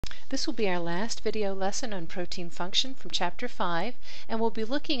This will be our last video lesson on protein function from Chapter 5, and we'll be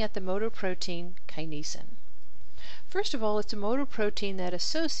looking at the motor protein kinesin. First of all, it's a motor protein that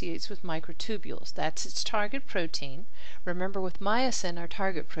associates with microtubules. That's its target protein. Remember, with myosin, our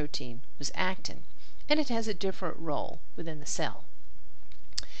target protein was actin, and it has a different role within the cell.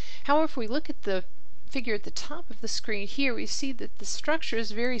 However, if we look at the figure at the top of the screen here, we see that the structure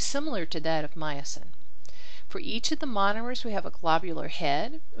is very similar to that of myosin. For each of the monomers, we have a globular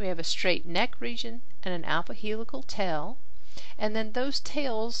head, we have a straight neck region, and an alpha helical tail, and then those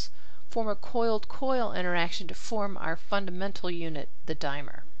tails form a coiled-coil interaction to form our fundamental unit, the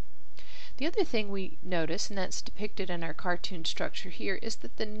dimer. The other thing we notice, and that's depicted in our cartoon structure here, is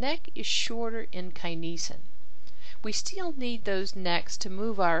that the neck is shorter in kinesin. We still need those necks to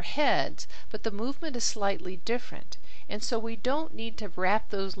move our heads, but the movement is slightly different, and so we don't need to wrap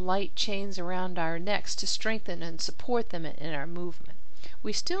those light chains around our necks to strengthen and support them in our movement.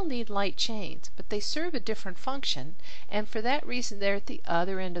 We still need light chains, but they serve a different function, and for that reason they're at the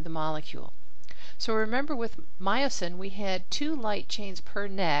other end of the molecule. So remember, with myosin we had 2 light chains per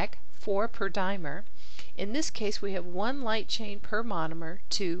neck, 4 per dimer. In this case we have 1 light chain per monomer,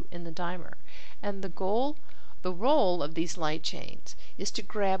 2 in the dimer, and the role of these light chains is to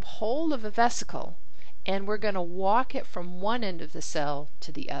grab hold of a vesicle, and we're going to walk it from one end of the cell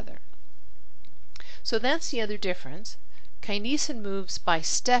to the other. So that's the other difference. Kinesin moves by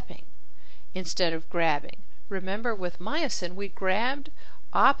stepping instead of grabbing. Remember, with myosin we grabbed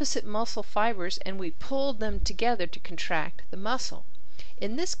opposite muscle fibers and we pulled them together to contract the muscle.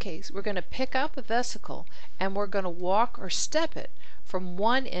 In this case, we're going to pick up a vesicle and we're going to walk or step it from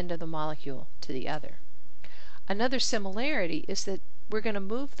one end of the molecule to the other. Another similarity is that we're going to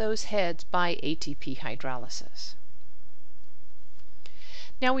move those heads by ATP hydrolysis.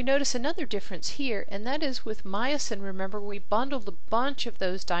 Now we notice another difference here, and that is with myosin, remember, we bundled a bunch of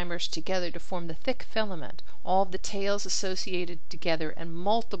those dimers together to form the thick filament, all of the tails associated together and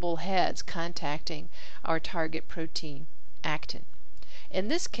multiple heads contacting our target protein, actin. In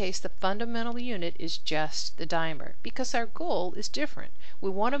this case, the fundamental unit is just the dimer, because our goal is different. We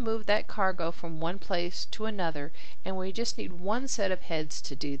want to move that cargo from one place to another, and we just need one set of heads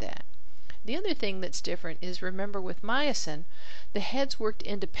to do that. The other thing that's different is, remember, with myosin, the heads worked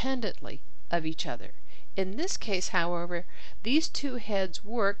independently of each other. In this case, however, these 2 heads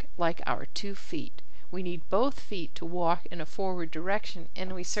work like our 2 feet. We need both feet to walk in a forward direction,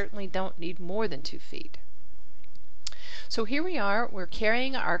 and we certainly don't need more than 2 feet. So here we are, we're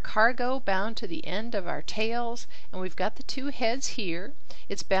carrying our cargo bound to the end of our tails, and we've got the 2 heads here.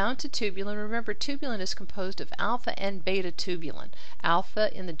 It's bound to tubulin. Remember, tubulin is composed of alpha and beta tubulin.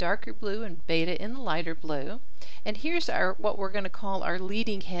 Alpha in the darker blue and beta in the lighter blue. And here's what we're going to call our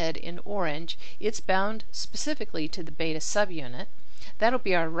leading head in orange. It's bound specifically to the beta subunit. That'll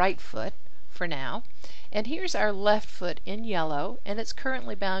be our right foot for now. And here's our left foot in yellow, and it's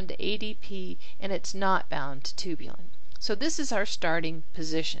currently bound to ADP, and it's not bound to tubulin. So this is our starting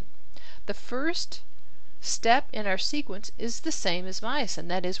position. The first step in our sequence is the same as myosin.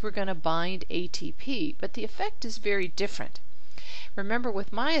 That is, we're going to bind ATP, but the effect is very different. Remember,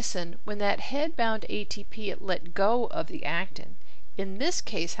 with myosin, when that head bound ATP, it let go of the actin. In this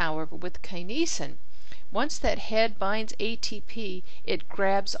case, however, with kinesin, once that head binds ATP, it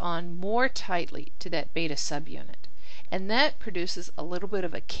grabs on more tightly to that beta subunit. And that produces a little bit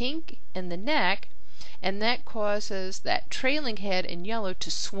of a kink in the neck, and that causes that trailing head in yellow to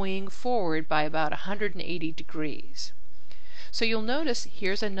swing forward by about 180 degrees. So you'll notice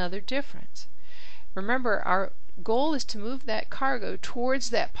here's another difference. Remember, our goal is to move that cargo towards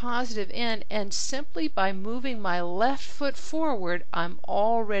that positive end, and simply by moving my left foot forward, I'm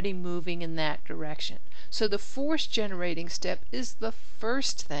already moving in that direction. So the force generating step is the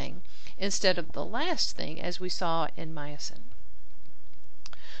first thing instead of the last thing, as we saw in myosin.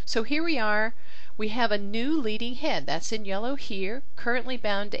 So here we are. We have a new leading head, that's in yellow here, currently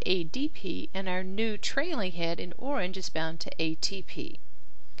bound to ADP, and our new trailing head in orange is bound to ATP.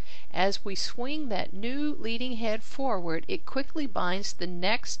 As we swing that new leading head forward, it quickly binds the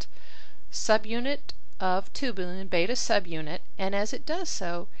next subunit of tubulin, beta subunit, and as it does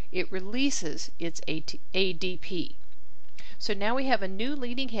so, it releases its ADP. So now we have a new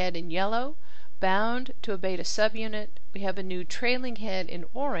leading head in yellow, bound to a beta subunit. We have a new trailing head in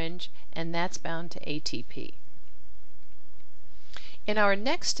orange, and that's bound to ATP. In our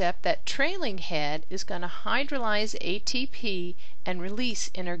next step, that trailing head is going to hydrolyze ATP and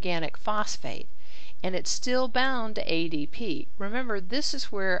release inorganic phosphate, and it's still bound to ADP. Remember, this is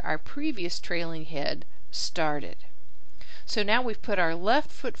where our previous trailing head started. So now we've put our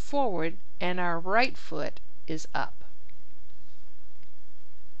left foot forward and our right foot is up.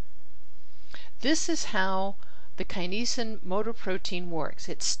 This is how the kinesin motor protein works.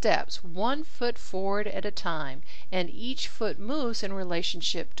 It steps 1 foot forward at a time, and each foot moves in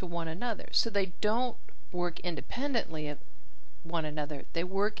relationship to one another. So they don't work independently of one another. They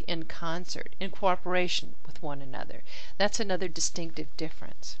work in concert, in cooperation with one another. That's another distinctive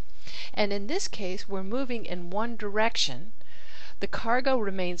difference. And in this case, we're moving in one direction. The cargo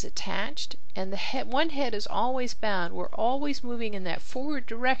remains attached, and one head is always bound. We're always moving in that forward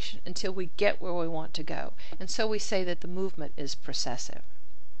direction until we get where we want to go. And so we say that the movement is processive.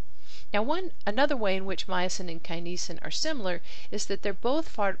 Now, another way in which myosin and kinesin are similar is that they're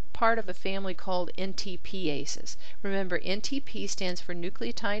both part of a family called NTPases. Remember, NTP stands for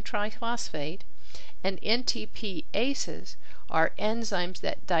nucleotide triphosphate, and NTPases are enzymes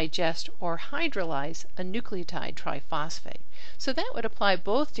that digest or hydrolyze a nucleotide triphosphate. So that would apply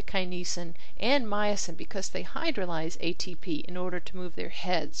both to kinesin and myosin because they hydrolyze ATP in order to move their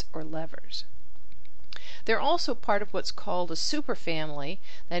heads or levers. They're also part of what's called a superfamily,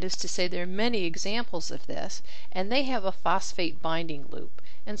 that is to say there are many examples of this, and they have a phosphate binding loop,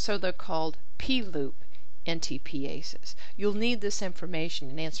 and so they're called P-loop NTPases. You'll need this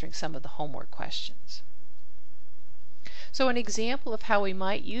information in answering some of the homework questions. So an example of how we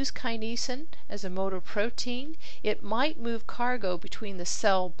might use kinesin as a motor protein, it might move cargo between the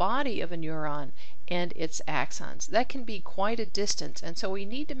cell body of a neuron and its axons. That can be quite a distance, and so we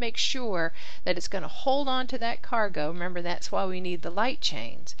need to make sure that it's going to hold on to that cargo. Remember, that's why we need the light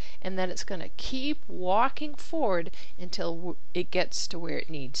chains, and that it's going to keep walking forward until it gets to where it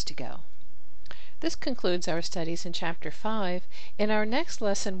needs to go. This concludes our studies in Chapter 5. In our next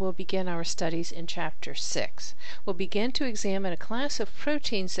lesson, we'll begin our studies in Chapter 6. We'll begin to examine a class of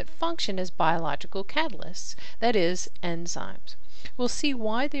proteins that function as biological catalysts, that is, enzymes. We'll see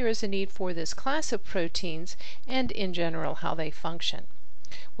why there is a need for this class of proteins and, in general, how they function.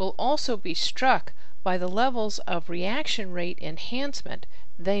 We'll also be struck by the levels of reaction rate enhancement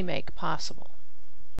they make possible.